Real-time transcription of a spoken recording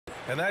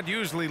and that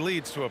usually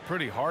leads to a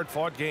pretty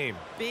hard-fought game.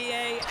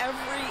 BA,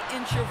 every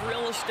inch of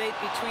real estate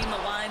between the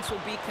lines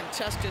will be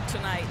contested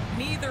tonight.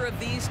 Neither of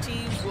these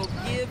teams will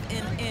give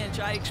an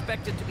inch. I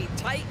expect it to be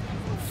tight,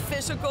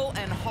 physical,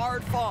 and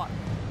hard-fought.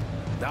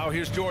 Now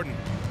here's Jordan.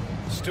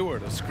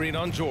 Stewart, a screen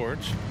on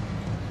George.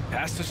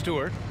 Pass to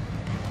Stewart.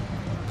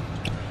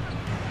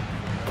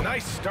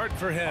 Nice start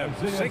for him,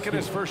 sinking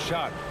his first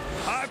shot.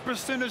 High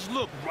percentage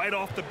look right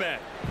off the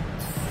bat.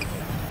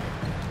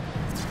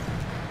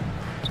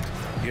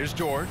 Here's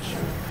George,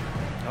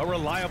 a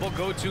reliable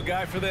go-to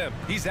guy for them.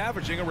 He's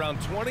averaging around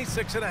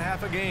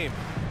 26.5 a game.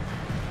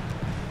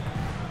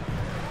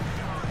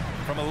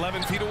 From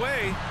 11 feet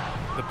away,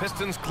 the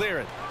Pistons clear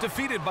it.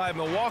 Defeated by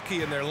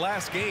Milwaukee in their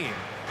last game.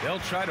 They'll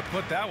try to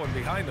put that one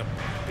behind them.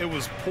 It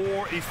was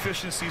poor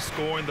efficiency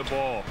scoring the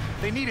ball.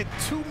 They needed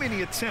too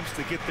many attempts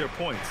to get their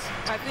points.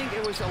 I think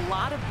it was a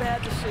lot of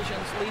bad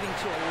decisions leading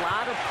to a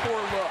lot of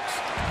poor looks.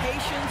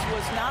 Patience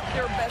was not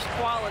their best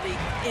quality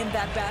in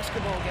that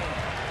basketball game.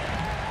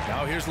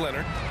 Now here's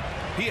Leonard.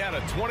 He had a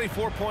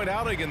 24-point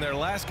outing in their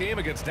last game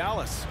against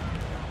Dallas.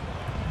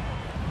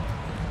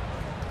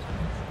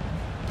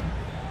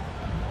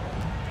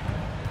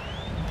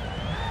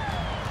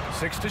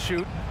 Six to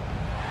shoot.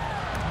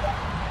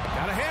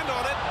 Got a hand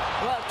on it.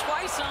 Well,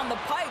 twice on the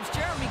pipes.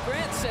 Jeremy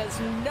Grant says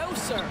no,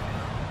 sir.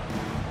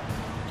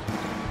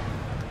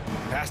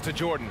 Pass to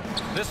Jordan.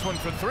 This one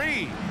for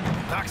three.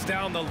 Knocks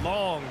down the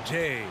long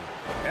J.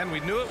 And we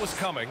knew it was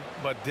coming,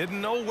 but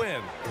didn't know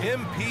when.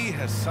 MP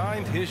has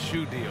signed his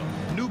shoe deal.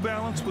 New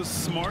Balance was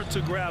smart to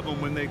grab him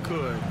when they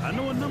could. I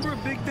know a number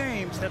of big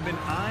names have been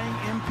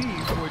eyeing MP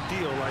for a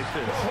deal like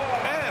this.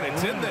 And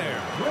it's in there.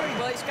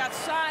 Well, he's got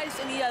size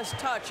and he has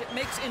touch. It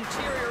makes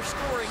interior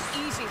scoring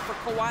easy for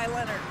Kawhi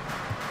Leonard.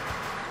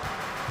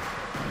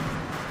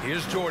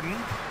 Here's Jordan.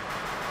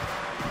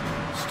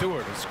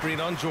 Stewart, a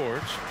screen on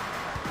George.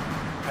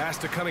 Pass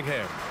to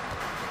Cunningham.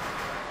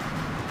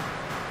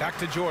 Back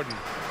to Jordan.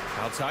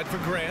 Outside for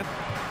Grant.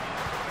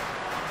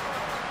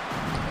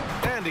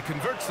 And he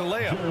converts the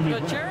layup.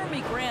 But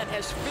Jeremy Grant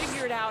has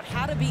figured out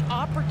how to be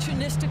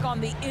opportunistic on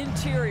the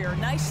interior.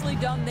 Nicely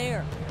done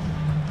there.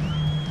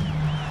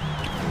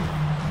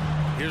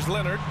 Here's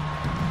Leonard.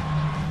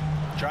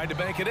 Tried to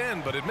bank it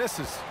in, but it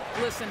misses.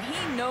 Listen,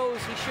 he knows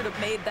he should have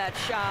made that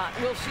shot.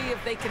 We'll see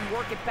if they can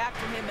work it back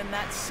to him in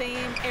that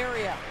same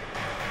area.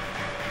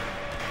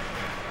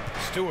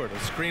 Stewart, a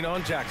screen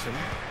on Jackson.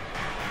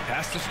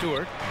 Pass to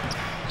Stewart.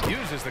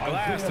 Uses the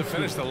glass to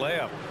finish the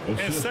layup.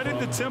 And setting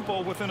the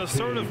tempo with an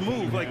assertive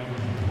move. Like,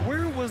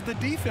 where was the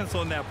defense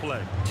on that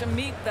play? To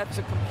me, that's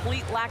a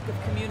complete lack of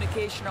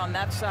communication on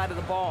that side of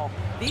the ball.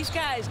 These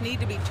guys need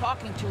to be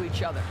talking to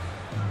each other.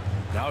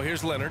 Now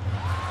here's Leonard.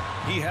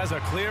 He has a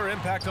clear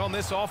impact on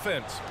this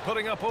offense,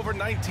 putting up over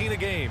 19 a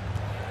game.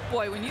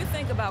 Boy, when you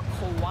think about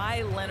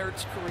Kawhi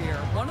Leonard's career,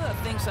 one of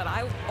the things that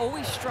I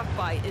always struck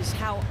by is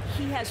how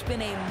he has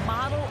been a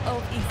model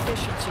of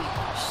efficiency.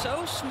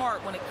 So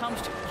smart when it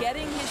comes to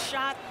getting his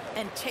shot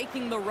and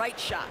taking the right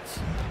shots.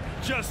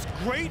 Just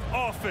great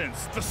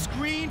offense. The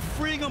screen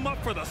freeing him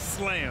up for the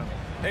slam.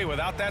 Hey,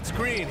 without that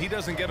screen, he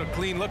doesn't get a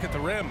clean look at the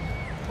rim.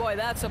 Boy,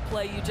 that's a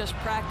play you just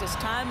practice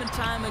time and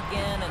time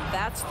again, and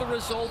that's the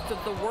result of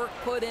the work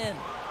put in.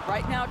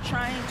 Right now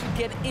trying to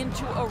get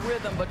into a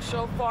rhythm, but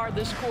so far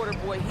this quarter,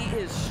 boy, he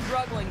is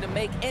struggling to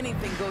make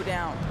anything go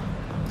down.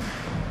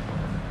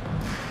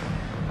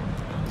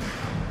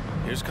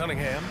 Here's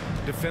Cunningham,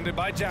 defended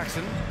by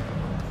Jackson.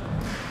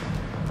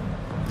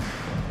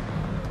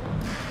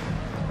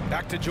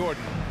 Back to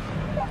Jordan.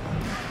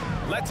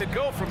 Lets it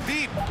go from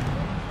deep.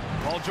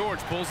 Paul George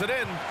pulls it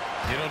in.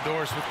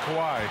 Indoors with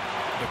Kawhi.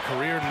 The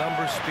career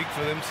numbers speak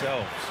for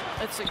themselves.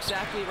 That's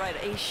exactly right.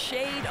 A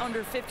shade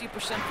under 50%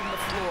 from the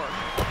floor.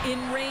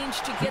 In range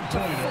to get to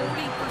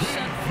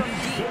 40% from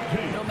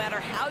deep. No matter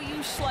how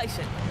you slice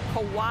it,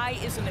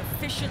 Kawhi is an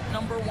efficient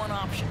 #1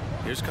 option.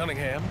 Here's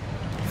Cunningham,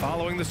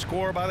 following the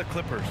score by the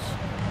Clippers.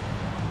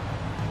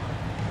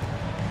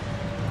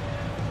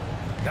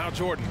 Now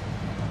Jordan.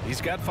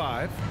 He's got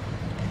 5.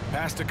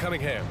 Pass to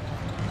Cunningham.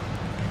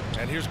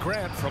 And here's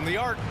Grant from the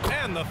arc.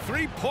 And the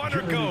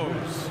three-pointer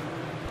goes.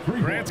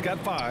 Grant's got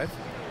 5.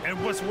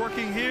 And what's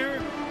working here?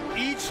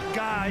 Each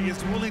guy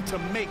is willing to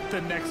make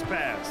the next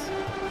pass.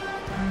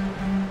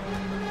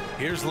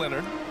 Here's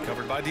Leonard,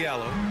 covered by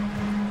Diallo.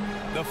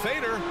 The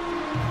fader.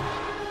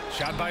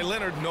 Shot by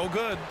Leonard, no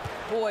good.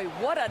 Boy,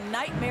 what a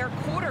nightmare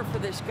quarter for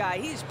this guy.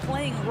 He's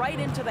playing right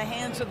into the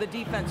hands of the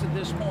defense at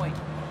this point.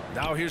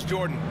 Now here's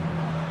Jordan.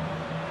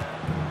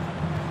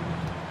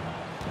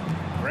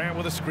 Grant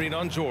with a screen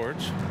on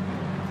George.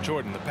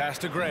 Jordan, the pass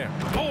to Grant.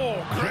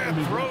 Oh,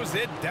 Grant throws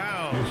it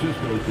down.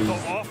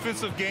 The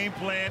offensive game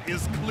plan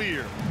is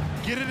clear.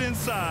 Get it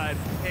inside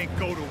and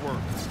go to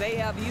work. They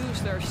have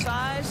used their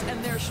size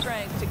and their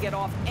strength to get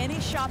off any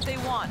shot they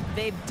want.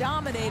 They've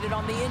dominated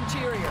on the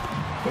interior.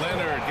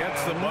 Leonard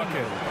gets the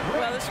bucket.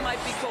 Well, this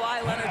might be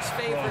Kawhi Leonard's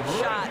favorite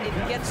shot.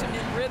 It gets him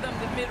in rhythm.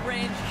 The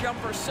mid-range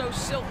jumper so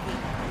silky.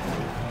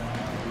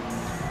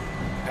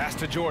 Pass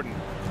to Jordan.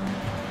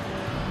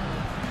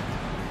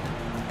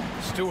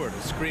 Stewart,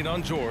 a screen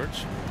on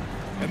George.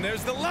 And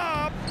there's the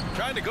lob.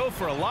 Trying to go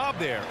for a lob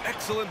there.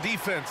 Excellent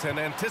defense and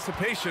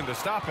anticipation to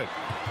stop it.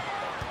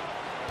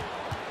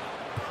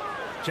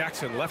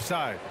 Jackson, left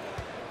side.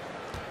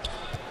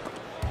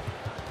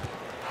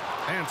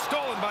 And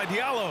stolen by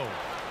Diallo.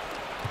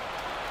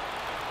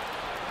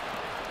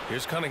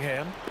 Here's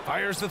Cunningham.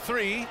 Fires the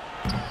three.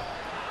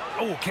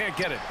 Oh, can't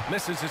get it.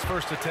 Misses his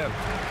first attempt.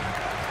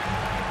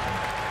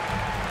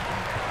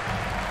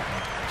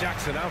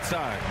 Jackson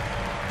outside.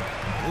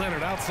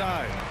 Leonard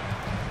outside.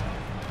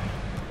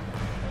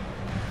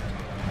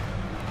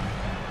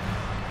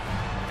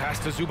 Pass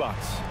to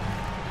Zubats.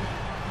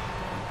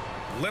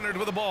 Leonard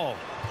with the ball.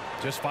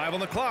 Just 5 on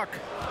the clock.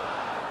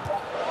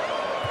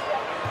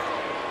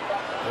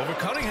 Over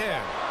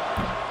Cunningham.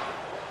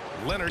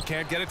 Leonard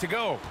can't get it to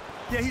go.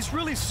 Yeah, he's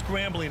really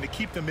scrambling to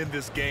keep them in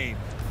this game.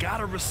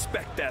 Gotta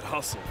respect that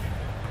hustle.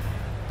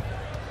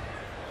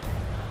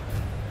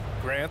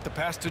 Grant, the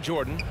pass to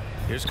Jordan.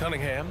 Here's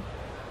Cunningham.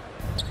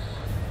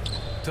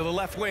 To the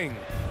left wing.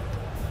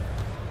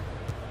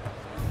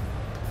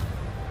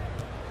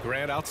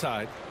 Grant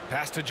outside.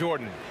 Pass to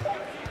Jordan.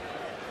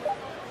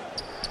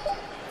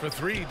 For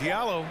three,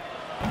 Diallo.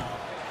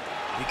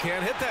 He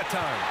can't hit that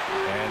time.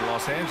 And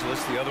Los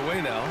Angeles the other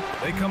way now.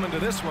 They come into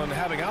this one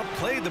having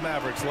outplayed the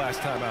Mavericks last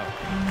time out.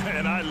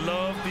 And I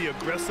love the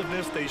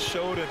aggressiveness they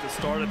showed at the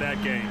start of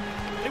that game.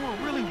 They were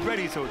really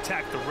ready to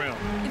attack the rim.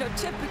 You know,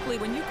 typically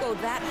when you go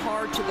that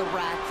hard to the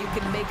rack, you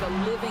can make a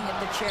living at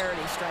the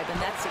charity stripe,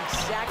 and that's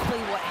exactly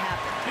what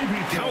happened.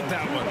 Count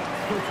that one.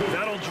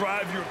 That'll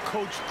drive your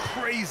coach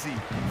crazy,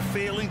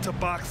 failing to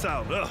box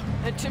out. Ugh.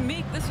 And to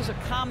me, this is a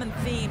common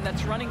theme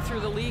that's running through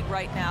the league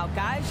right now.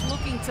 Guys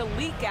looking to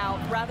leak out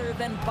rather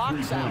than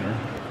box out.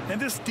 And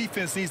this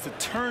defense needs to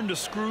turn the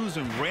screws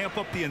and ramp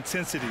up the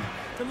intensity.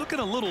 They're looking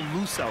a little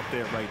loose out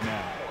there right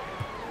now.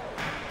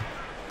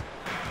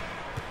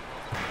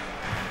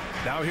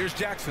 Now here's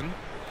Jackson.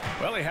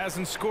 Well, he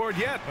hasn't scored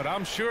yet, but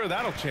I'm sure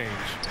that'll change.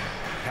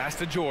 Pass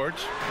to George.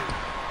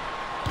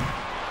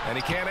 And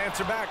he can't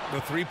answer back. The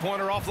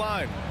three-pointer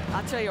offline.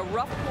 I'll tell you, a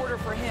rough quarter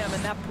for him,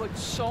 and that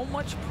puts so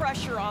much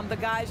pressure on the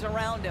guys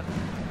around him.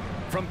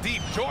 From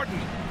deep, Jordan.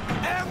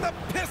 And the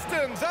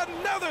Pistons,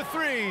 another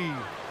three.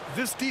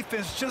 This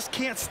defense just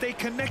can't stay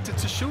connected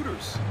to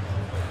shooters.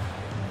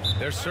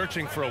 They're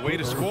searching for a way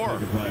to score.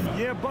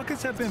 Yeah,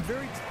 buckets have been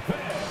very...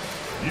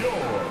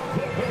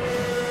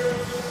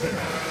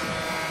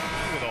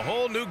 With a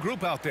whole new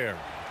group out there.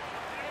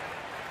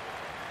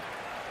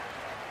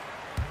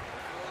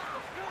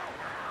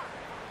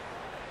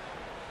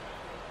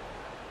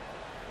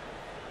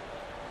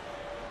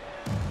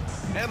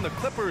 And the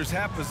Clippers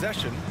have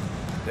possession.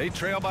 They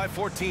trail by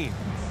 14.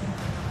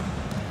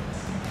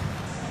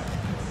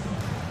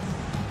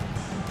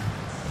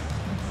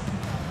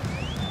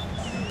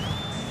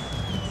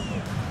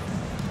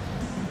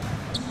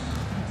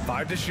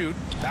 Five to shoot.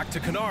 Back to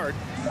Kennard.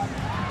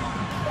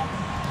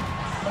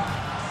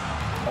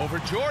 Over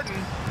Jordan.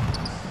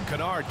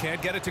 Kennard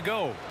can't get it to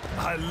go.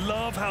 I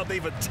love how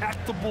they've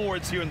attacked the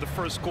boards here in the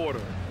first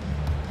quarter.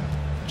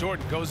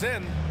 Jordan goes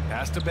in.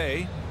 Pass to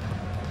Bay.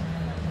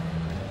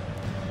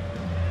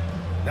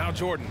 Now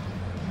Jordan.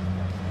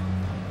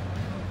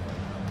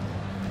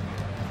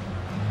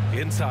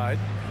 Inside.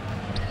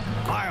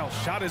 Lyle's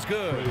shot is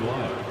good.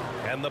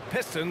 And the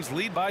Pistons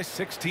lead by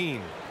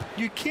 16.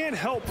 You can't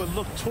help but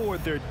look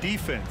toward their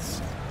defense.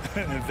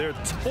 They're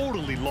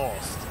totally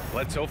lost.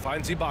 Bledsoe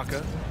finds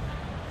Ibaka.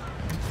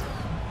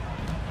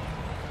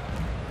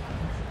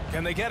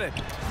 Can they get it?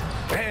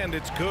 And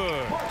it's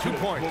good. 2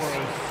 points.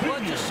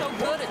 Well, just so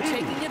good at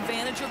taking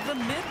advantage of the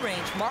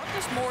mid-range.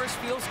 Marcus Morris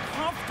feels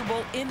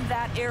comfortable in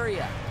that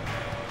area.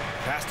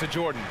 Pass to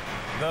Jordan.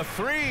 The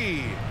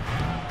three.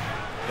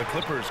 The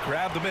Clippers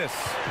grab the miss.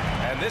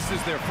 And this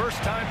is their first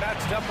time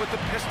matched up with the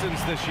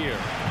Pistons this year.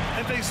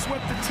 And they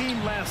swept the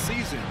team last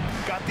season,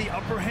 got the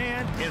upper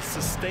hand, and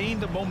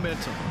sustained the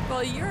momentum.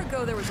 Well, a year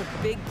ago, there was a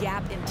big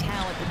gap in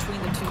talent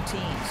between the two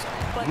teams.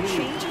 But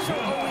changes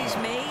are always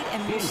made,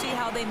 and we'll see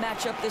how they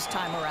match up this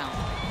time around.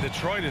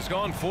 Detroit has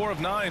gone 4 of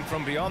 9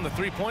 from beyond the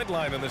three-point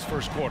line in this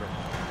first quarter.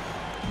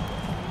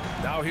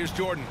 Now here's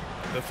Jordan.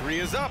 The three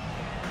is up.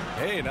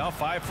 Hey, now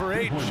 5 for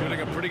 8, shooting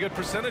a pretty good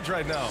percentage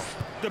right now.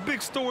 The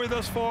big story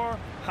thus far,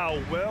 how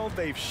well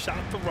they've shot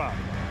the rock.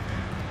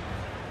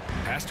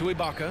 Pass to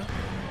Ibaka.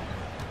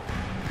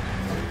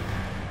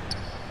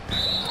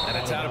 And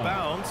it's out of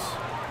bounds.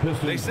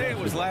 They say it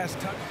was last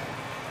touch.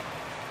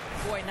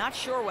 Boy, not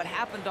sure what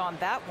happened on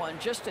that one.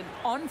 Just an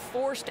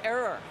unforced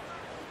error.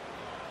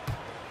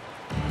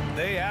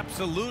 They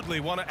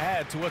absolutely want to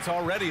add to what's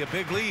already a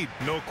big lead.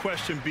 No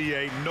question,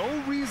 B.A. No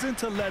reason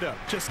to let up.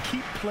 Just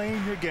keep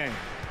playing your game.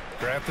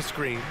 Grant the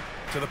screen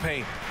to the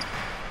paint.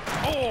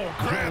 Oh,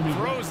 Grant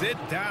throws it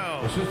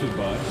down.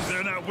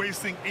 They're not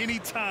wasting any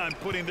time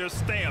putting their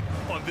stamp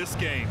on this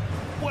game.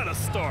 What a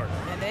start.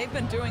 And they've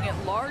been doing it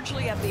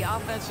largely at the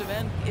offensive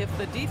end. If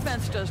the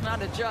defense does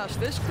not adjust,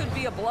 this could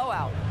be a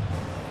blowout.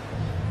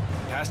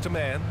 Pass to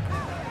man.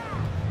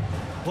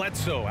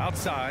 Bledsoe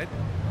outside.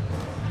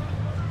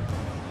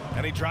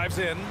 And he drives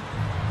in.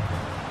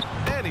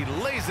 And he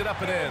lays it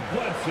up and in.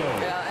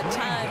 At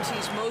times,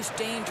 he's most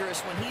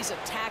dangerous when he's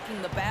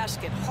attacking the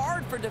basket.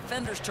 Hard for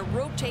defenders to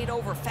rotate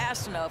over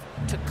fast enough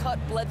to cut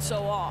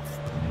Bledsoe off.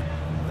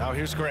 Now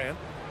here's Grant.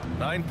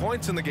 9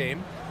 points in the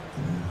game.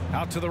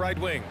 Out to the right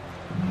wing.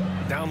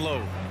 Down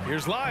low.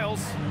 Here's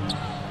Lyles.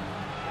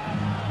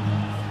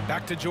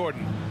 Back to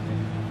Jordan.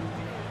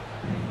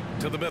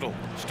 To the middle.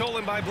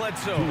 Stolen by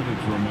Bledsoe. 2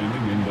 minutes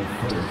remaining in the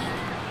first.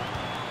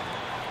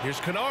 Here's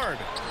Kennard.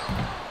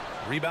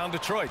 Rebound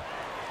Detroit.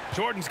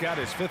 Jordan's got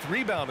his 5th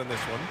rebound in this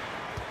one.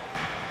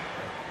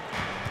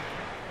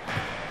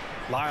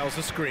 Lyles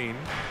a screen.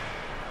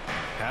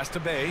 Pass to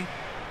Bay.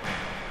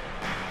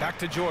 Back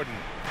to Jordan.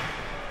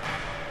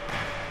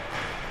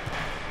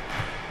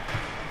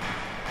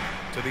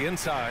 To the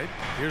inside.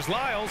 Here's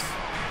Lyles.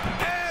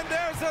 And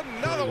there's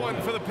another one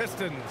for the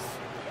Pistons.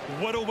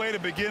 What a way to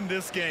begin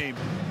this game.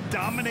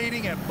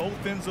 Dominating at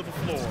both ends of the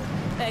floor.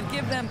 And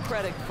give them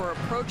credit for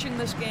approaching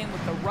this game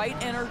with the right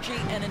energy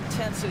and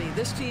intensity.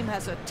 This team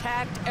has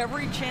attacked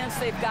every chance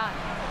they've gotten.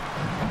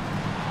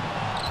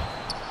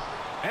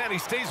 And he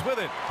stays with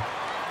it.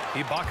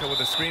 Ibaka with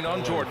a screen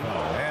on Jordan.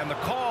 And the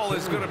call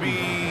is going to be,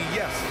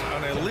 yes,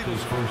 an illegal.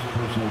 His first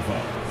personal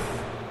foul.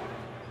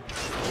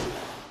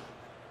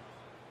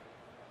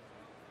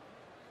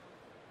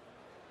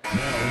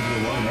 Now into the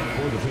lineup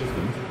for the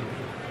Pistons.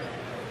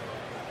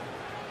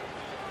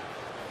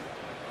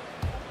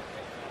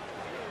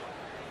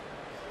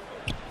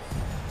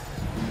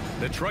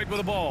 Detroit with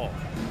the ball.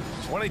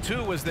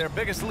 22 was their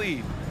biggest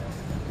lead.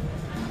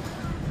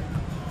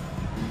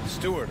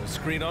 Stewart, a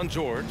screen on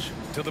George.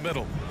 To the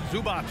middle.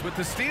 Zubac with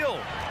the steal.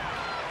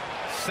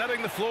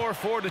 Setting the floor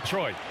for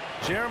Detroit.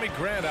 Jeremy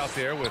Grant out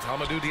there with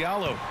Hamidou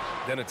Diallo.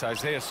 Then it's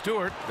Isaiah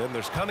Stewart. Then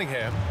there's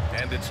Cunningham.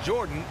 And it's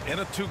Jordan in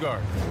a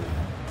 2-guard.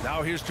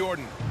 Now here's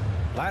Jordan.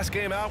 Last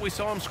game out, we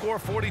saw him score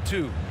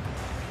 42.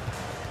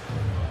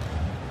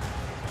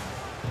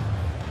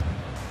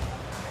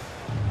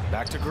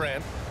 Back to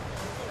Grant.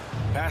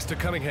 Pass to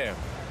Cunningham.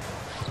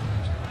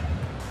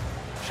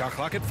 Shot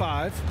clock at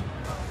 5.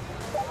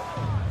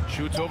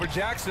 Shoots over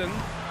Jackson.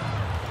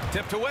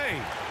 Tipped away.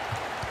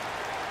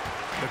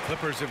 The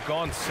Clippers have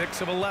gone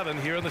 6 of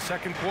 11 here in the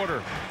second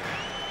quarter.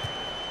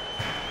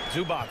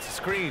 Zubac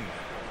screen.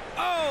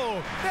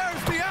 Oh,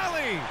 there's the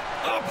alley.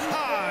 Up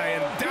high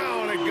and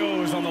down it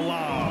goes on the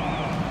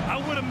lob. I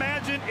would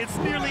imagine it's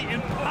nearly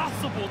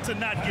impossible to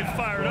not get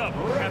fired up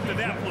after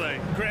that play.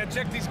 Grant,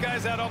 check these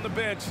guys out on the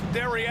bench.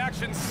 Their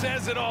reaction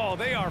says it all.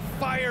 They are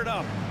fired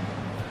up.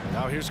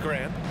 Now here's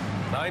Grant.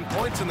 9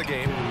 points in the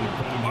game.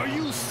 Are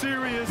you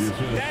serious?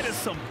 That is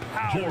some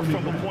power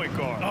from a point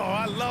guard. Oh,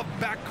 I love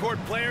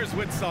backcourt players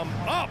with some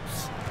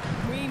ups.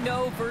 We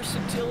know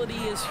versatility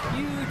is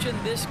huge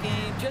in this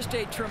game. Just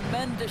a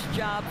tremendous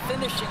job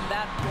finishing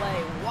that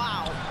play.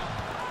 Wow.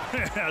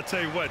 I'll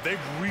tell you what, they've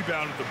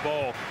rebounded the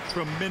ball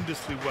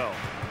tremendously well.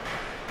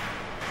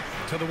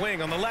 To the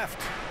wing on the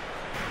left.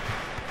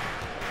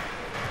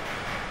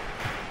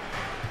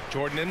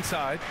 Jordan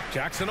inside.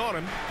 Jackson on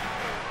him.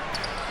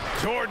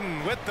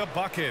 Jordan with the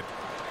bucket.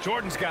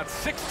 Jordan's got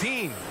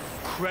 16.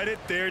 Credit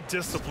their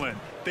discipline.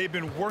 They've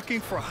been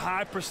working for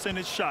high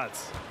percentage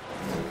shots.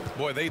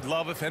 Boy, they'd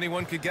love if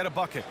anyone could get a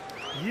bucket.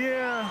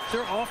 Yeah,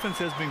 their offense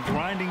has been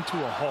grinding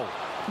to a halt.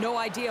 No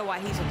idea why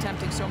he's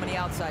attempting so many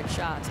outside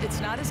shots. It's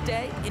not his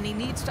day, and he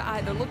needs to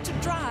either look to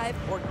drive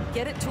or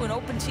get it to an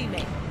open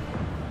teammate.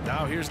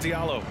 Now here's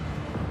Diallo.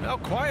 Now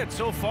quiet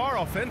so far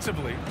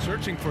offensively,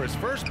 searching for his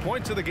first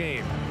points of the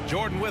game.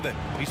 Jordan with it.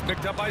 He's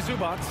picked up by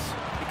Zubac.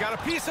 He got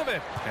a piece of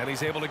it, and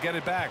he's able to get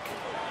it back.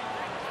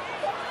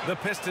 The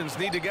Pistons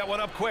need to get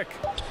one up quick.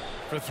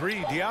 For 3,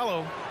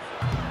 Diallo.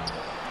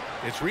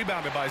 It's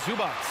rebounded by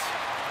Zubac.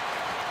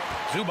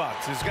 Zubac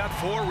has got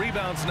 4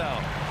 rebounds now.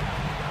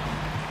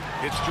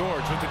 It's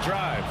George with the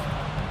drive.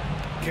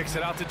 Kicks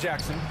it out to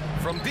Jackson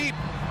from deep.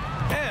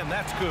 And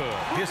that's good.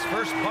 His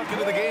first bucket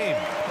of the game.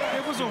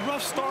 It was a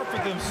rough start for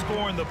them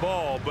scoring the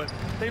ball, but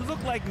they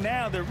look like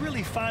now they're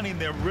really finding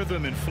their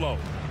rhythm and flow.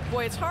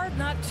 Boy, it's hard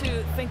not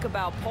to think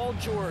about Paul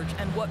George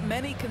and what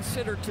many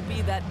consider to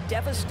be that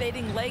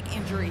devastating leg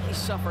injury he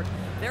suffered.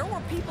 There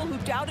were people who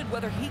doubted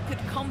whether he could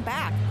come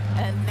back,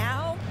 and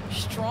now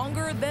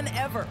stronger than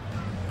ever.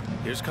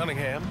 Here's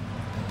Cunningham.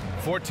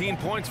 14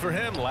 points for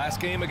him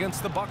last game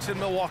against the Bucks in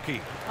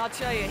Milwaukee. I'll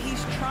tell you,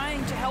 he's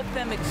trying to help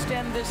them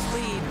extend this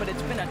lead, but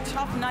it's been a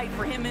tough night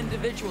for him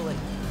individually.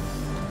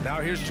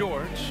 Now here's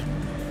George.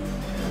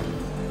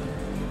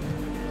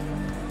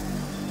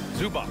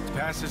 Zubac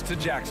passes to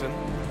Jackson.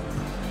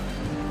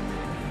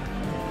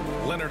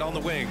 Leonard on the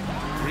wing.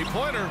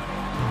 3-pointer.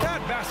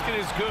 That basket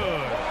is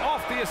good.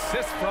 Off the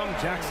assist from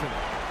Jackson.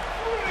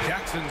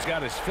 Jackson's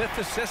got his 5th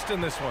assist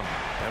in this one.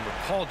 And with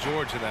Paul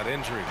George in that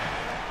injury,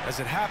 as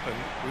it happened,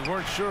 we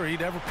weren't sure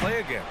he'd ever play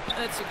again.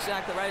 That's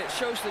exactly right. It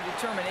shows the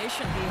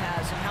determination he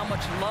has and how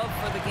much love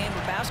for the game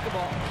of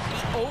basketball. He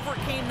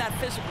overcame that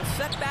physical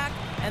setback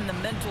and the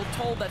mental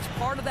toll that's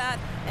part of that,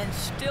 and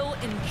still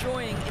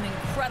enjoying an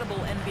incredible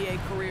NBA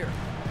career.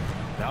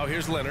 Now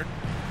here's Leonard.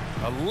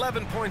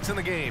 11 points in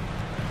the game.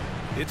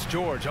 It's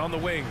George on the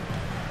wing.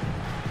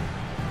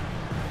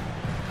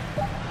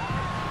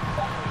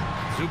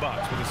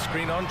 Zubac with a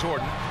screen on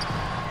Jordan.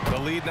 The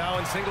lead now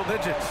in single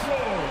digits.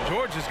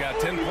 George has got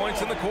 10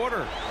 points in the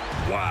quarter.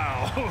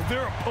 Wow,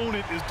 their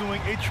opponent is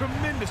doing a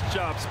tremendous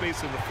job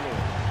spacing the floor.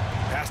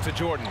 Pass to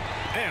Jordan.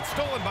 And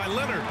stolen by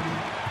Leonard.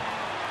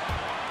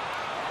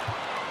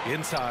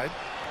 Inside.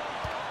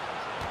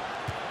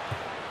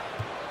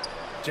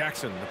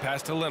 Jackson, the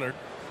pass to Leonard.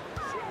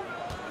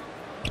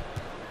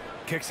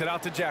 Kicks it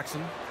out to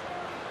Jackson.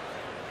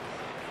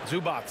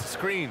 Zubac,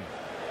 screen.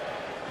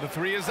 The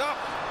three is up.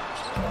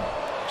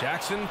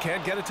 Jackson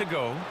can't get it to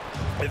go.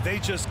 And they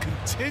just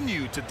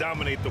continue to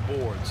dominate the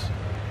boards.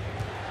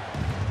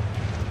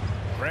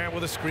 Grant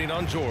with a screen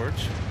on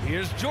George.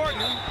 Here's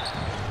Jordan.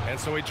 And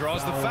so he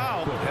draws the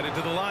foul. Headed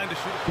to the line to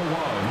shoot.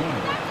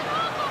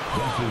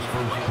 That's his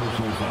first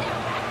personal foul.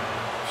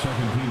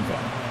 Second team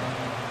foul.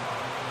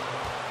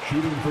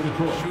 Shooting for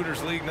Detroit.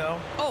 Shooters league now.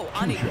 Oh,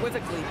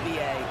 unequivocally,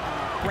 BA.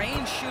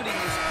 Range shooting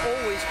is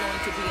always going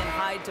to be in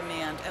high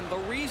demand, and the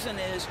reason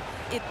is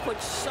it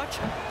puts such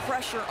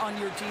pressure on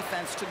your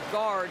defense to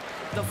guard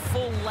the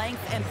full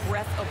length and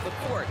breadth of the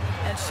court.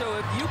 And so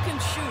if you can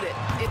shoot it,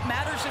 it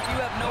matters if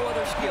you have no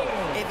other skill.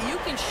 If you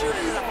can shoot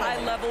it at a high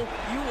level,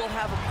 you will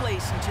have a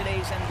place in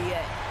today's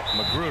NBA.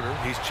 Magruder,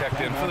 he's checked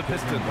in for the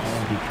Pistons.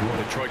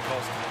 Detroit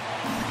calls.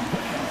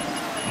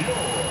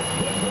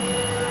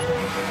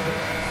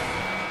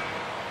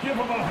 Give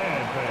them a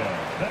hand, fans.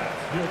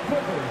 That's your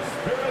Clippers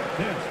Spirit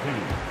Dance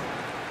Team.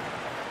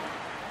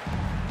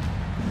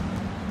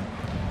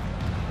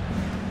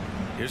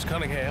 Here's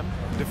Cunningham,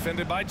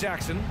 defended by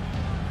Jackson.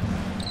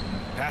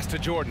 Pass to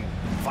Jordan.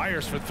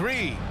 Fires for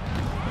three.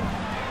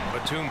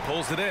 Batum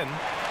pulls it in.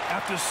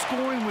 After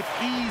scoring with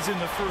ease in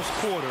the first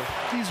quarter,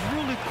 he's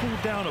really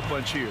cooled down a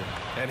bunch here.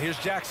 And here's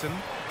Jackson.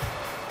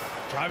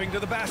 Driving to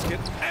the basket.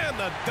 And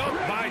the dunk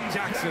by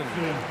Jackson.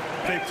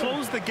 They've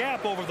closed the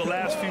gap over the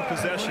last few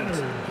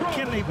possessions.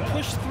 Can they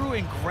push through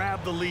and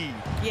grab the lead?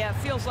 Yeah, it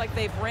feels like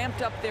they've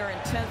ramped up their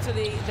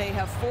intensity. They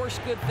have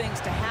forced good things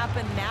to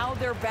happen. Now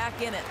they're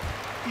back in it.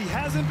 He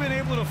hasn't been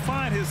able to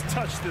find his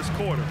touch this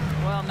quarter.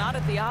 Well, not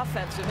at the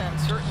offensive end,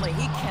 certainly.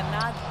 He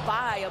cannot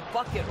buy a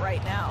bucket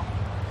right now.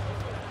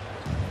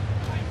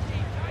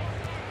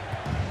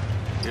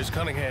 Here's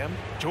Cunningham.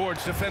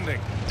 George defending.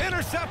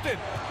 Intercepted.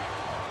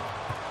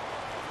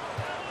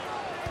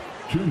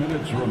 2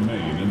 minutes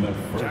remain in the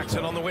first Jackson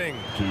half. on the wing.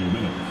 2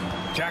 minutes.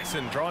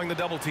 Jackson drawing the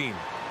double team.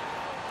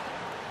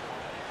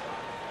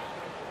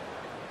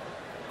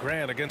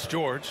 Grant against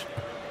George.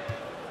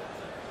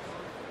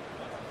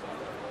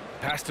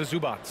 Pass to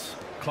Zubac.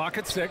 Clock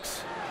at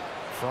 6.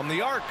 From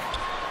the arc.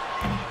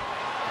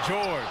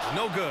 George,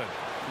 no good.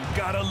 You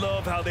gotta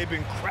love how they've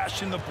been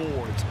crashing the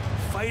boards,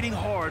 fighting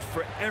hard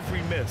for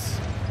every miss.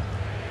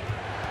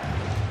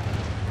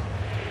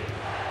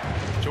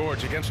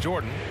 George against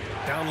Jordan.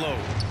 Down low.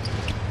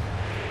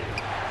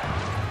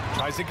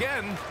 Tries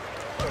again.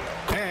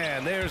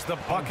 And there's the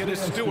bucket as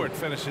Stewart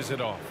finishes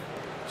it off.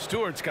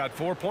 Stewart's got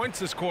 4 points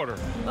this quarter.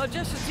 Well,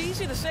 just it's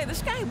easy to say.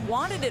 This guy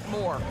wanted it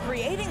more,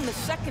 creating the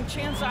second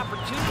chance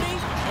opportunity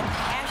and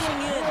cashing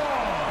in.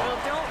 Well,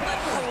 don't let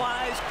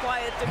Kawhi's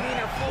quiet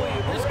demeanor fool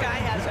you. This guy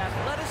has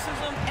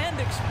athleticism and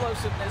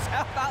explosiveness.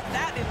 How about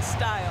that in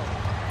style?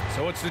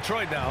 So it's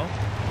Detroit now.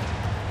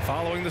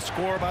 Following the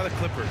score by the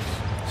Clippers.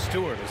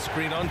 Stewart, a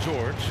screen on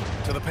George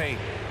to the paint.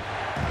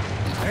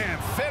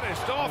 And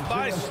finished off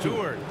by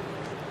Stewart.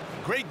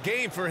 Great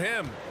game for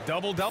him.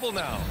 Double-double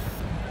now.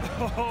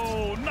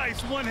 Oh,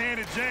 nice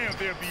one-handed jam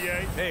there,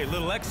 B.A. Hey,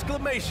 little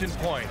exclamation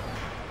point.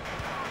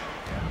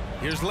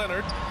 Here's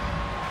Leonard.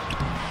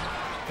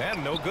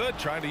 And no good,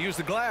 trying to use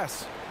the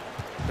glass.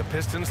 The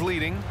Pistons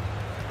leading.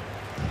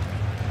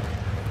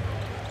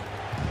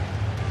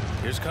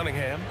 Here's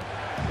Cunningham.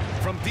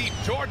 From deep,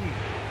 Jordan.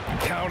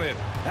 Counted.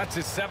 That's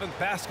his 7th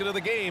basket of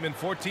the game in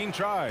 14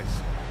 tries.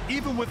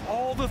 Even with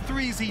all the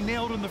threes he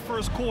nailed in the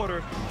first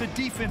quarter, the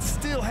defense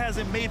still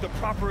hasn't made the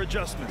proper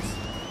adjustments.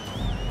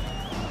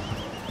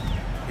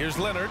 Here's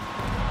Leonard.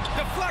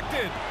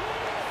 Deflected.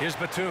 Here's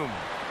Batum.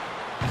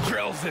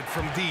 Drills it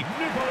from deep.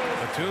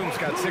 Batum's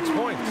got 6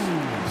 points.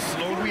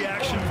 Slow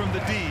reaction from the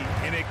D,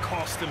 and it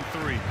cost him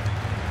 3.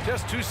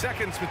 Just 2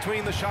 seconds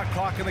between the shot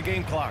clock and the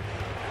game clock.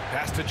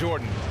 Pass to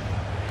Jordan.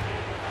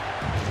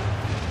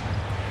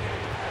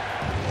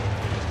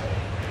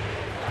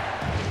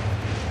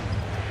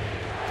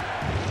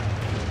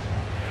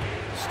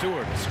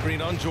 Stewart, a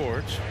screen on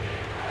George.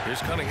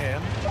 Here's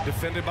Cunningham,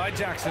 defended by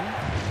Jackson.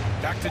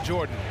 Back to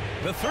Jordan.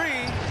 The three.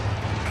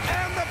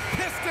 And the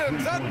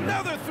Pistons,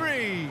 another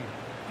three.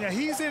 Yeah,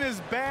 he's in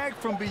his bag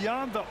from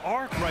beyond the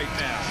arc right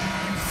now.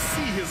 You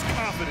see his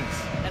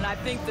confidence. And I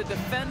think the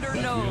defender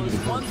knows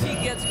once he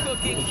gets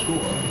cooking. Score.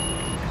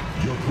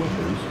 Your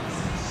Clippers,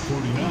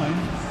 49.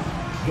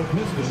 The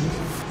Pistons,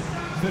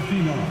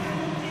 59.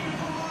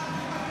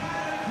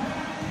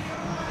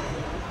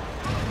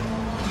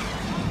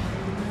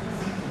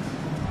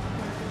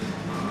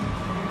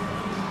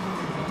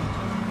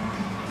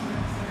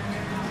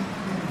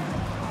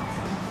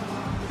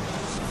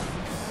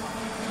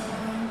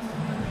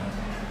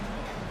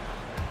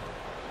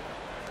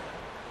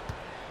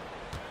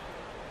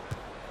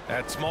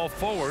 At small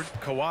forward,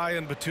 Kawhi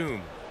and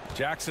Batum.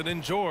 Jackson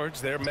and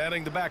George, they're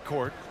manning the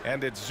backcourt.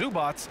 And it's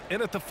Zubats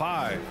in at the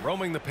 5,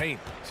 roaming the paint.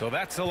 So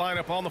that's the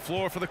lineup on the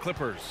floor for the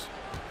Clippers.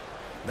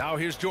 Now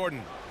here's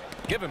Jordan.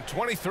 Give him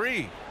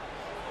 23.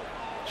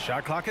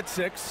 Shot clock at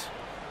 6.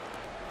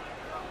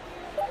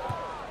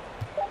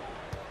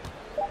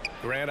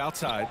 Grant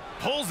outside.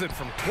 Pulls it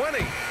from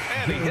 20.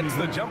 And he hits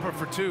the jumper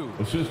for 2.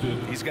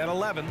 Assisted. He's got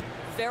 11.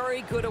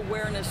 Very good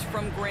awareness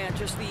from Grant.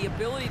 Just the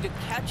ability to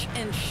catch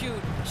and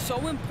shoot.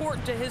 So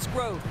important to his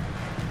growth.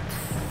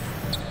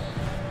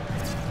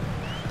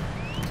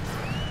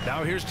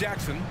 Now here's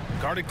Jackson.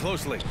 Guarded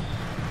closely.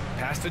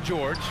 Pass to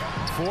George.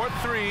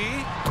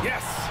 4-3.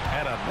 Yes!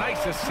 And a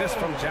nice assist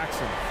from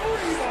Jackson.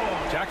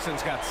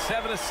 Jackson's got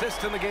 7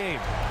 assists in the game.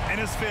 And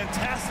his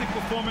fantastic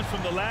performance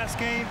from the last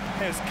game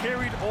has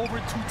carried over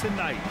to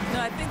tonight.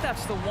 Now, I think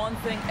that's the one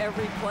thing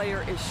every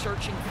player is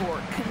searching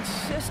for.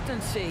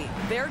 Consistency.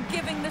 They're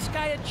giving this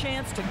guy a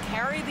chance to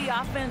carry the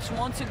offense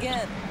once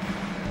again.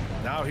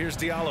 Now here's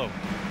Diallo.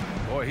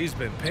 Boy, he's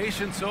been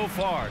patient so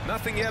far.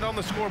 Nothing yet on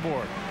the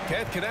scoreboard.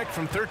 Can't connect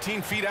from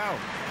 13 feet out.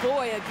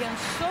 Boy,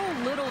 against so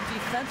little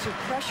defensive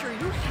pressure,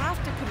 you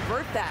have to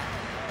convert that.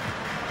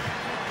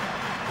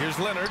 Here's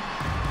Leonard.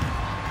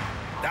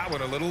 That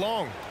one a little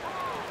long.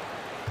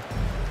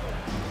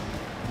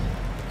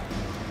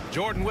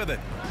 Jordan with it.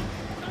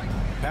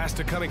 Pass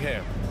to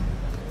Cunningham.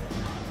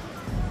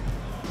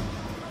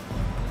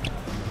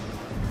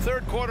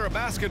 Third quarter of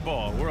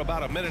basketball. We're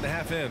about a minute and a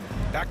half in.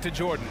 Back to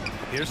Jordan.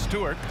 Here's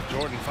Stewart.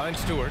 Jordan finds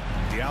Stewart.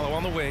 Diallo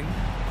on the wing.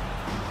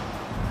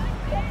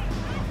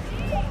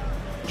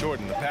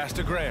 Jordan, the pass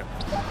to Graham.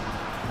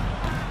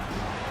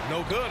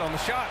 No good on the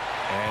shot.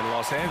 And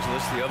Los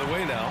Angeles the other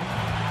way now.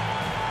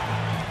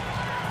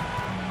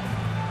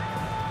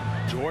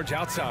 George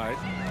outside.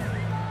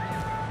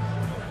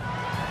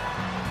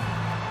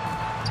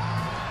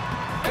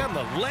 And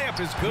the layup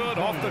is good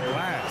off the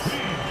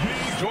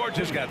glass. George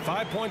has got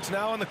 5 points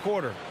now in the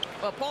quarter.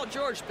 Well, Paul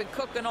George's been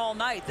cooking all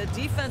night. The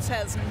defense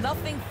has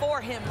nothing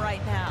for him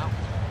right now.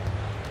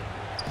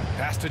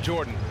 Pass to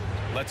Jordan.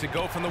 Lets it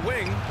go from the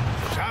wing.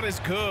 Shot is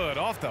good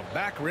off the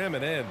back rim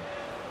and in.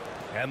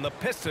 And the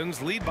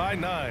Pistons lead by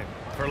 9.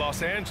 For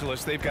Los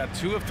Angeles, they've got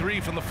 2 of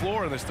 3 from the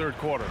floor in this third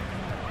quarter.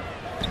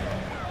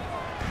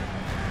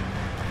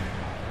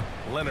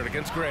 Leonard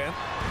against Grant.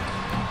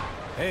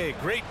 Hey,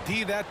 great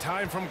D that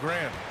time from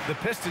Grant. The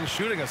Pistons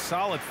shooting a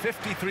solid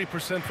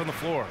 53% from the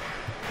floor.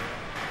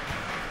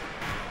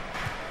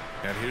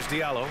 And here's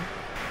Diallo.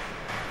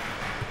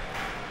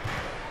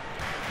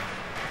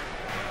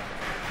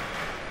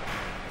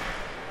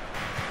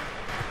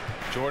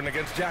 Jordan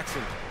against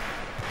Jackson.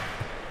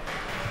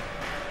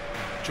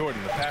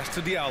 Jordan, the pass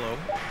to Diallo.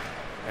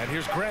 And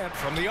here's Grant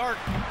from the arc.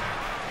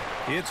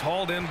 It's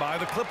hauled in by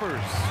the Clippers.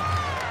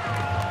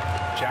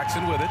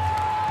 Jackson with it.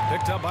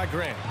 Picked up by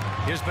Grant.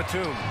 Here's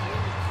Batum.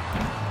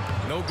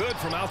 No good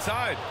from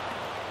outside.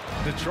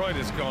 Detroit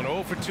has gone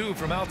 0 for 2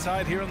 from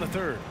outside here in the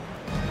third.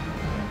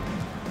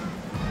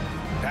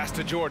 Pass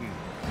to Jordan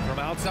from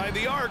outside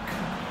the arc.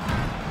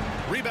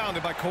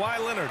 Rebounded by Kawhi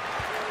Leonard.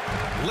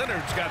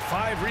 Leonard's got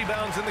 5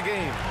 rebounds in the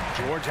game.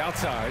 George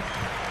outside.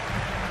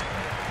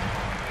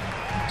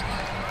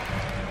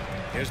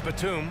 Here's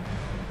Batum.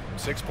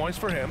 6 points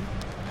for him.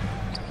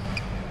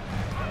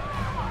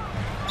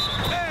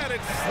 And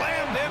it's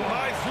slammed in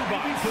by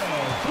Zubats.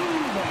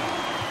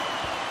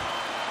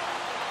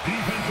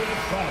 Defensive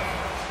foul.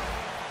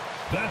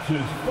 That's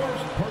his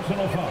first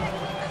personal foul.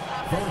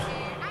 First.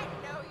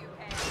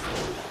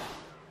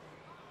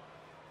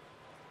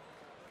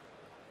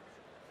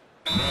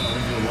 Now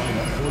in your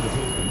lineup for the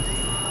Pistons.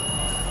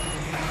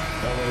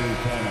 LA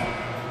timeout.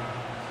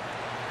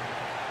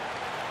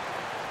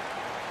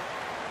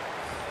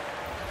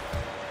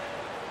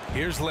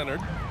 Here's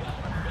Leonard.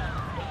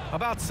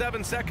 About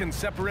 7 seconds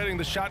separating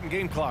the shot and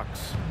game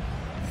clocks.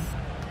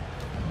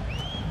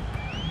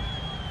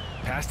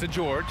 Pass to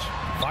George.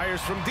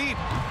 Fires from deep.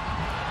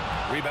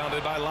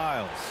 Rebounded by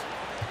Lyles.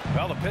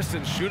 Well, the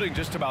Pistons shooting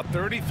just about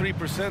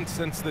 33%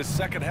 since this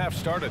second half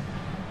started.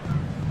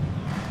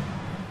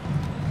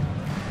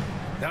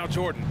 Now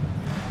Jordan.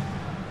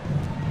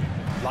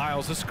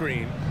 Lyles a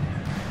screen.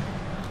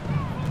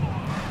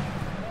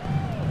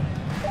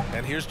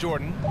 And here's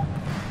Jordan.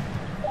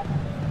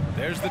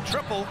 There's the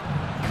triple.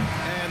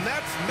 And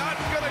that's not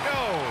going to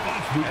go.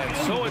 And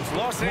so it's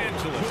Los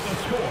Angeles. With the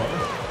score,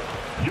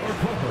 your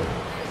Clippers.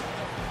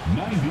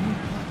 90.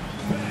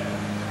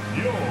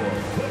 Your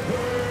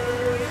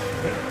Clippers.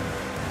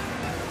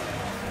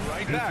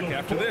 Right back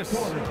after this.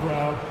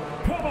 Crowd.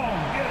 Come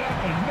on, get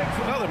up and mix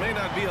it. Well, there may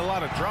not be a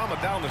lot of drama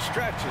down the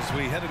stretch as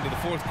we head into the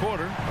fourth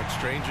quarter, but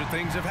stranger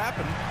things have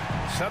happened.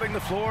 Setting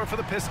the floor for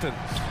the Pistons.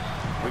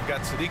 We've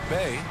got Sadiq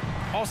Bey,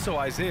 also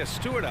Isaiah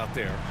Stewart out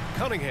there.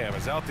 Cunningham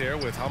is out there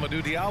with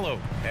Hamidou Diallo,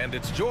 and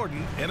it's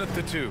Jordan in at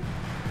the 2.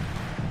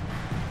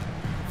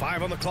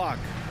 5 on the clock.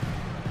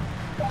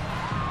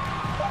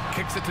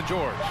 Kicks it to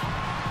George.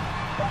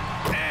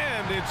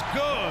 And it's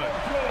good.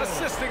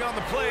 Assisting on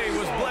the play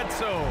was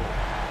Bledsoe.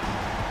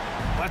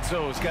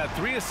 Bledsoe's got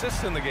 3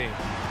 assists in the game.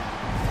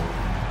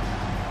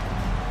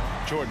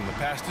 Jordan, the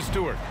pass to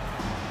Stewart.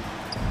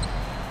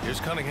 Here's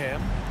Cunningham.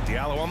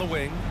 Diallo on the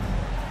wing.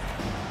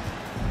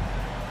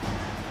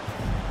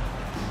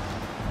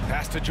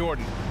 Pass to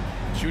Jordan.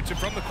 Shoots it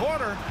from the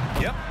corner.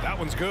 Yep, that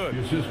one's good.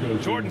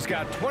 Jordan's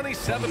got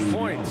 27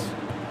 points.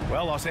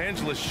 Well, Los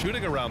Angeles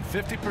shooting around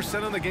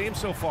 50% of the game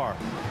so far.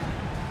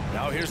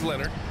 Now here's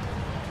Leonard.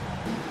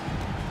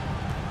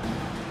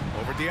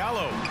 Over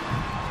Diallo.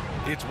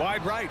 It's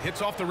wide right.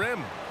 Hits off the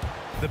rim.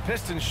 The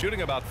Pistons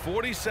shooting about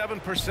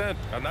 47%.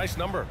 A nice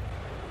number.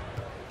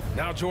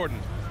 Now Jordan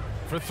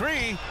for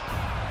three.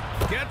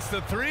 Gets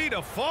the three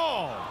to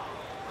fall.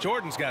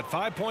 Jordan's got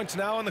 5 points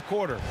now in the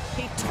quarter.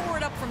 He tore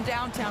it up from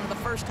downtown in the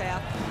first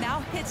half. Now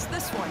hits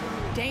this one.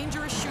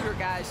 Dangerous shooter,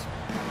 guys.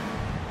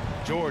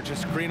 George, a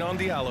screen on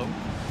Diallo.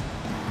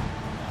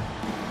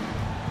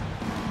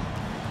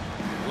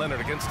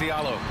 Leonard against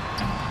Diallo.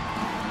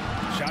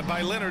 Shot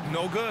by Leonard,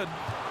 no good.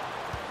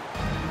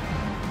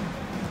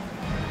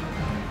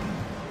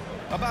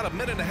 About a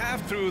minute and a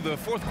half through the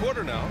fourth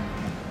quarter now.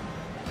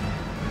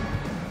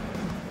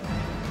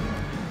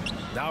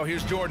 Now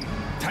here's Jordan.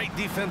 Tight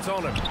defense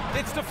on him.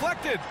 It's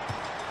deflected.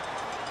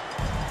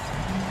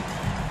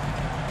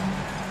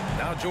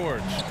 Now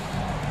George.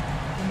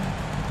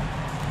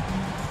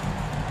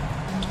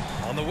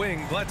 On the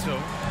wing, Bledsoe.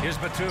 Here's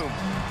Batum.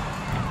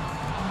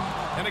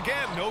 And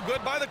again, no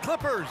good by the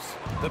Clippers.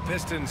 The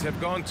Pistons have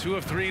gone 2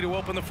 of 3 to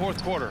open the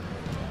fourth quarter.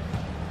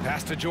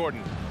 Pass to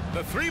Jordan.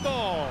 The three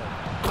ball.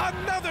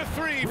 Another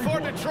three for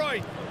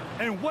Detroit.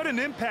 And what an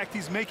impact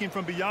he's making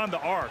from beyond the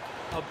arc.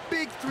 A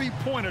big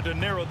three-pointer to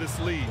narrow this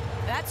lead.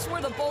 That's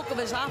where the bulk of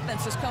his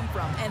offense has come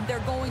from, and they're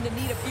going to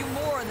need a few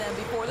more of them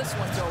before this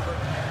one's over.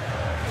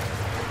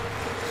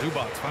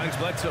 Zubac finds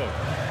Bledsoe.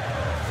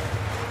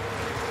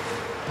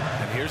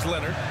 And here's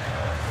Leonard.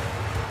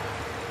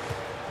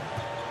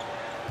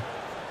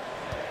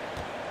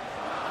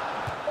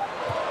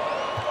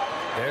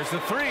 There's the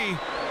three.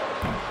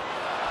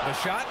 The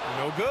shot,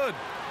 no good.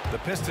 The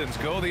Pistons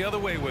go the other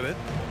way with it.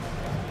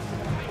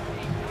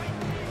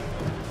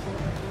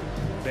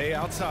 Bay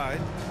outside.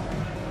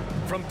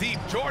 From deep,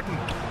 Jordan.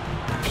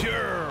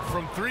 Pure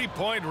from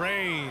three-point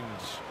range.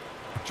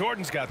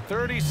 Jordan's got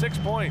 36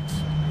 points.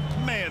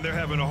 Man, they're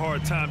having a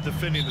hard time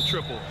defending the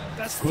triple.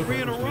 That's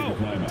 3 in a row.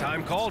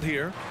 Time called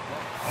here.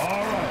 All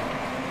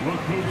right. Look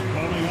who's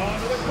coming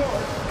onto the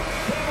court.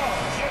 Come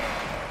on.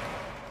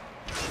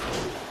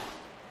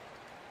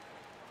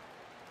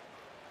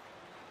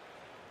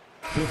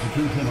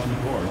 Substitution on the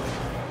court.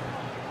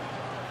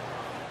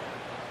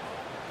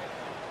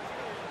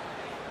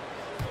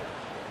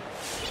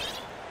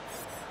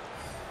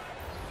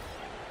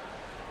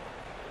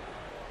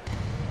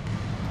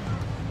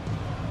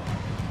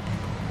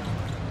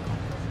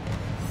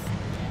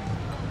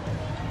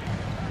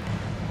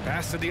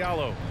 Pass to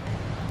Diallo.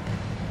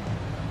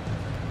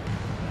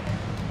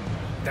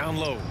 Down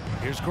low.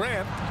 Here's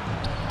Grant.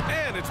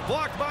 And it's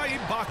blocked by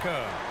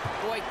Ibaka.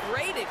 Boy,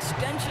 great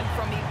extension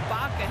from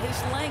Ibaka.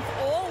 His length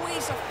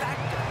always a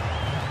factor.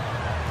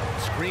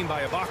 Screen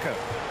by Ibaka.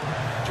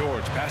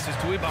 George passes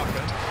to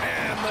Ibaka.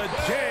 And the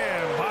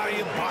jam by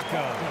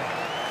Ibaka.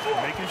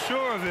 Making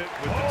sure of it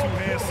with the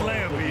two-hand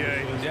slam,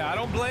 BA. Yeah, I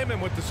don't blame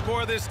him. With the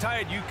score this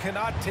tight, you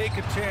cannot take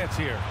a chance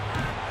here.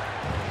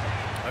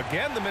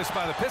 Again, the miss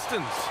by the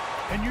Pistons.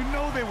 And you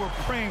know they were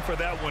praying for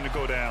that one to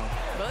go down.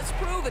 Let's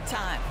prove it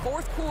time.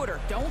 Fourth quarter.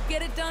 Don't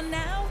get it done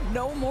now.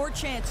 No more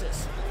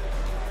chances.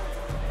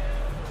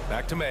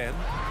 Back to man.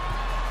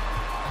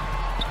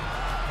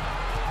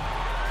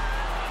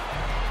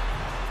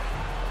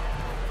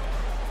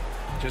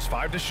 Just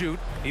 5 to shoot.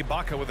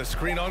 Ibaka with a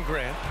screen on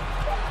Grant.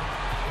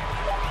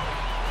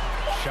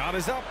 Shot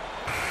is up.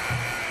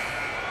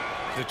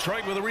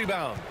 Detroit with a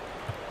rebound.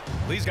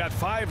 Lee's got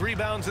 5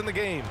 rebounds in the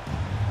game.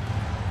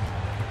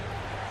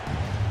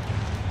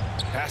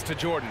 Pass to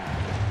Jordan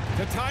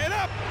to tie it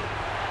up.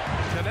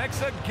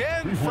 Connects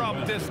again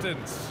from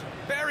distance.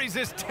 Buries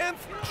his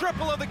 10th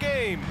triple of the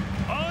game.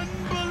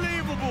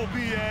 Unbelievable,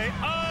 BA.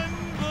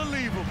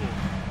 Unbelievable.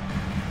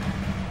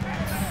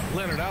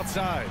 Leonard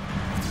outside.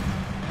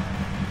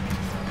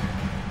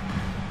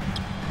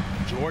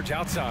 George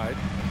outside.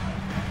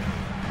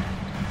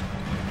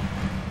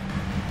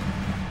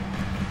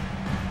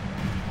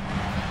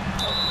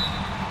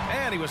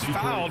 And he was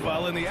fouled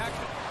while in the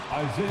action.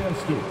 Isaiah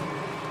Stewart.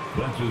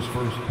 That's his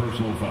first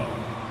personal foul.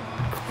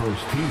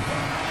 First team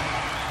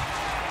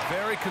foul.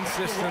 Very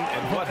consistent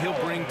in what he'll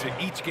bring to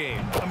each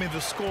game. I mean,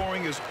 the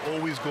scoring is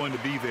always going to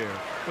be there,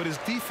 but his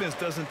defense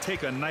doesn't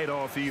take a night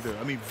off either.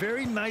 I mean,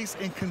 very nice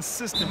and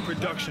consistent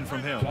production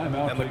from him.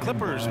 And the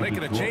Clippers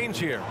making a change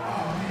here.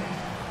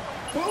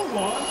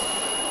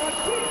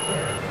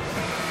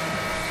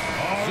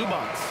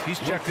 Zubac, he's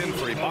checked in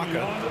for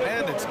Ibaka,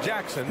 and it's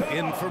Jackson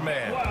in for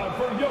man.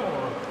 For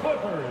your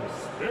Clippers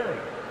spirit.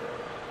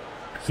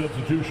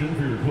 Substitution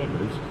for your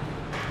Clippers.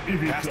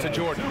 Pass to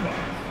Jordan.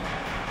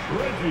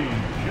 Reggie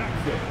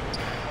Jackson.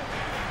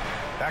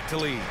 Back to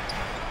Lee.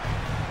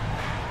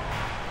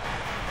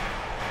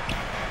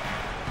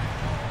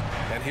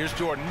 And here's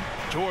Jordan.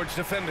 George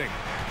defending.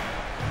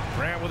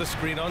 Grant with a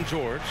screen on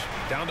George.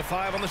 Down to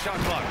 5 on the shot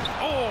clock.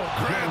 Oh,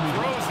 Grant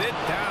throws it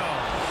down.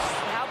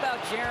 How about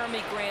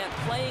Jeremy Grant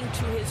playing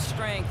to his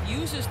strength?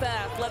 Uses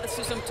that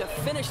athleticism to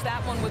finish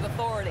that one with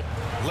authority.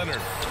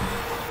 Leonard.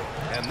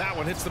 And that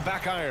one hits the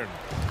back iron.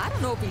 I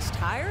don't know if he's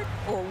tired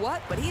or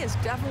what, but he is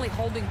definitely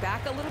holding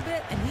back a little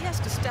bit, and he has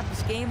to step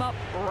his game up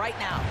right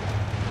now.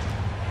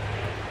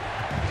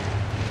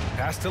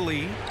 Pass to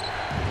Lee.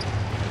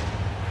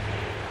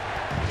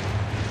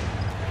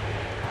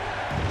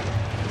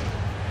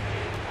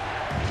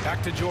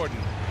 Back to Jordan.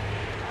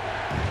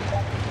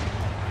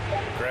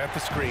 Grab the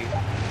screen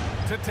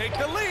to take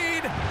the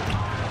lead.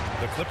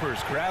 The Clippers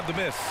grab the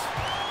miss.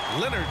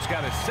 Leonard's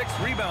got his 6th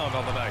rebound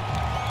on the night.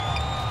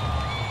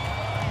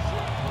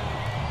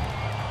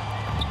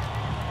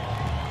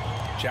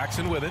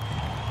 Jackson with it.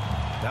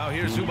 Now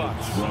here's Zubac.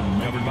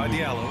 Covered by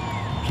Diallo.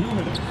 2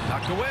 minutes.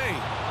 Knocked away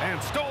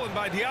and stolen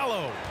by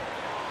Diallo.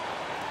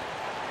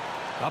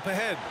 Up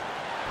ahead.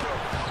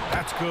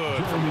 That's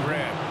good from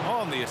Grant.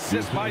 On the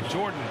assist by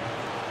Jordan.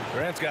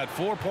 Grant's got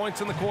 4 points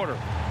in the quarter.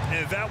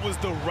 And that was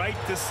the right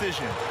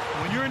decision.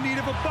 When you're in need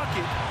of a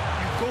bucket,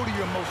 you go to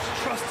your most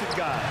trusted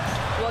guys.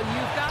 Well,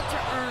 you've got to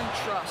earn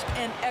trust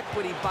and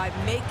equity by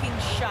making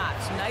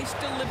shots. Nice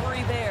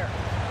delivery there.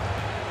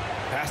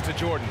 Pass to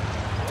Jordan.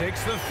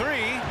 Takes the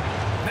 3.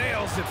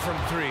 Nails it from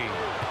 3.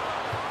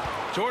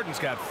 Jordan's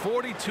got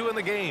 42 in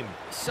the game.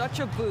 Such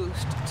a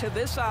boost to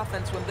this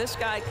offense when this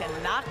guy can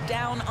knock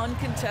down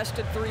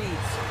uncontested threes.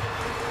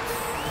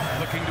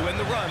 Looking to end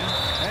the run,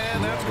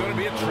 and that's going to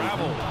be a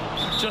travel.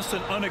 Just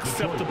an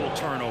unacceptable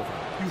turnover.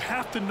 You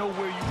have to know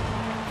where you...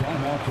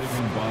 Timeout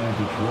taken by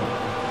Detroit.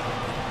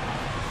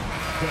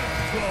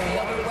 The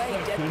other way,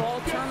 dead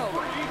ball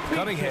turnover.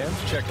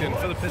 Cunningham's checked in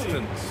for the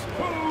Pistons.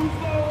 Who's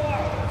the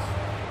loudest?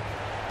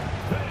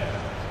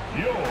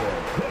 Your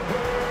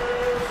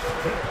Clippers.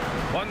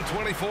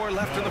 1:24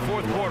 left in the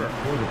 4th quarter.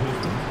 For the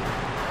Pistons.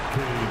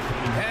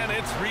 And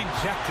it's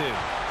rejected.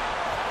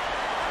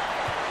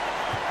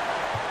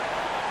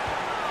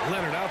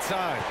 Leonard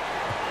outside.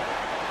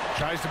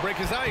 Tries to break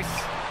his ice.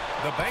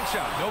 The bank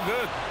shot, no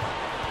good.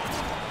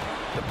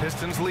 The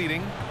Pistons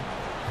leading.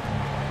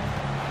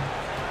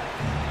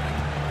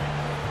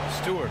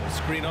 Stewart,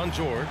 screen on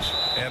George.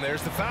 And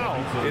there's the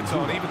foul. It's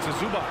on even to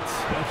Zubac.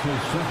 That's his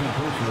 2nd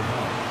personal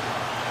foul.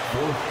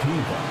 4th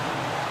team foul.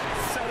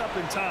 Set up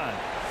in time.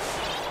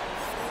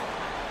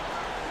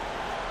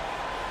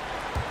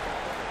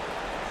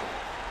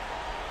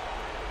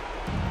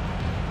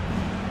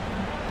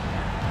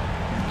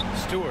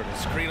 Stewart, a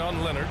screen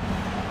on Leonard.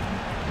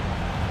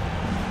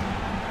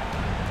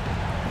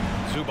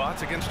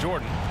 Zubac against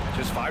Jordan.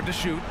 Just 5 to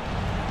shoot.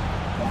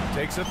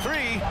 Takes a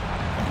 3.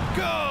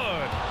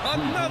 Good!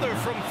 Another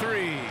from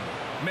 3.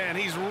 Man,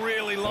 he's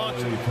really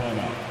launching.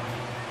 Timeout.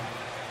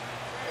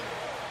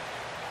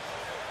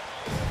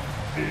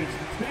 It's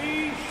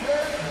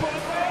T-shirt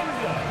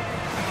bonanza.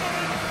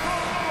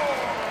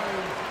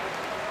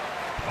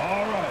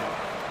 All right,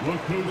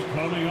 look who's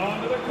coming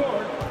onto the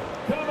court.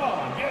 Come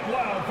on, get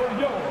loud for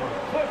your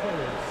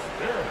Clippers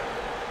Spirit.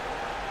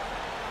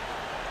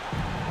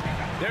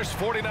 There's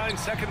 49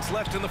 seconds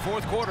left in the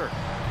 4th quarter.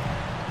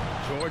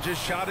 George's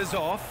shot is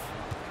off.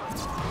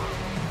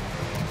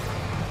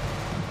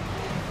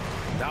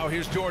 Now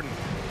here's Jordan.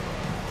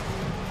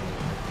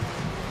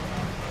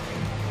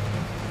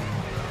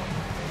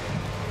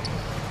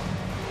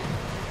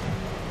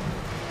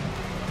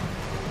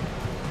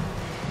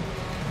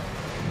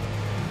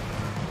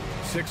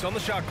 Six on the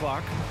shot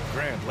clock.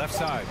 Grant left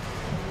side.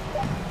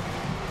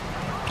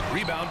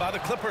 Rebound by the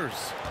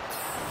Clippers.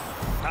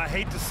 I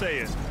hate to say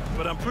it,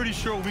 but I'm pretty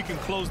sure we can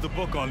close the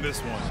book on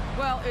this one.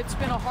 Well, it's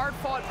been a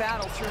hard-fought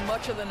battle through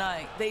much of the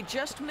night. They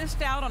just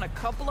missed out on a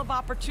couple of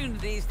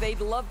opportunities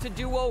they'd love to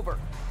do over.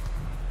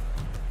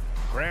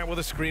 Grant with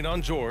a screen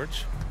on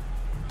George.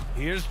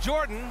 Here's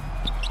Jordan.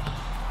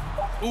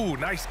 Ooh,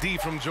 nice D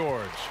from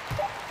George.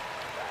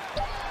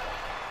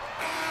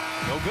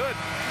 No good.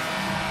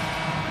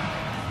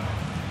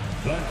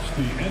 That's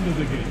the end of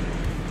the game.